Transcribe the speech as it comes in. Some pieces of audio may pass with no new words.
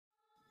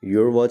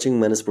You're watching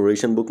Man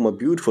Inspiration Book, my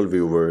beautiful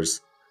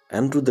viewers.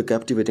 Enter the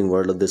captivating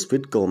world of this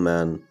fit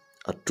Cowman,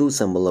 a true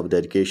symbol of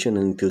dedication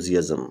and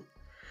enthusiasm.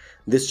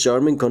 This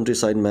charming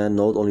countryside man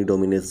not only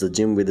dominates the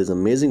gym with his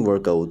amazing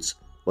workouts,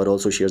 but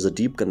also shares a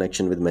deep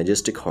connection with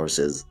majestic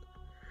horses.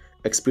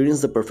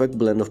 Experience the perfect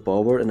blend of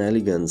power and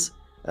elegance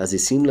as he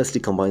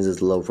seamlessly combines his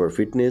love for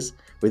fitness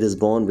with his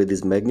bond with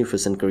these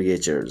magnificent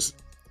creatures.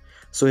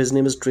 So his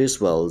name is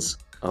Trace Wells,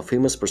 a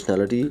famous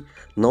personality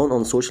known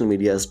on social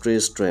media as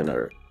Trace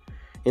Trainer.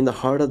 In the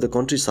heart of the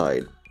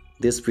countryside,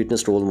 this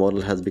fitness role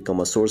model has become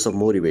a source of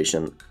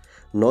motivation,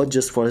 not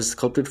just for his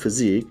sculpted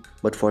physique,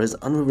 but for his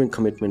unwavering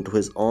commitment to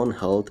his own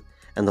health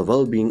and the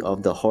well-being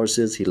of the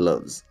horses he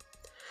loves.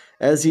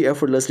 As he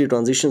effortlessly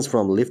transitions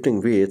from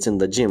lifting weights in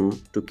the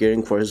gym to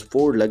caring for his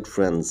four-legged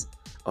friends,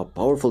 a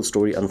powerful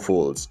story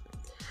unfolds.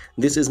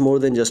 This is more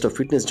than just a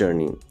fitness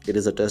journey, it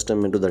is a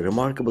testament to the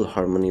remarkable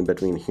harmony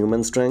between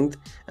human strength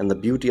and the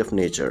beauty of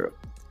nature.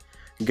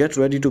 Get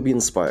ready to be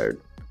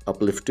inspired,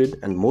 uplifted,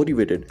 and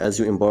motivated as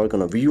you embark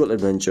on a visual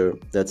adventure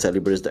that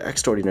celebrates the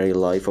extraordinary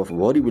life of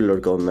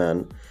bodybuilder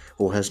Cowman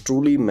who has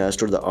truly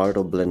mastered the art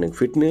of blending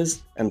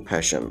fitness and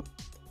passion.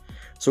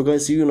 So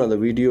guys, see you in another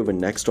video with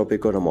next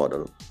topic or a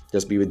model.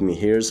 Just be with me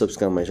here,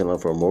 subscribe my channel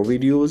for more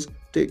videos.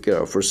 Take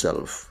care of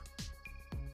yourself.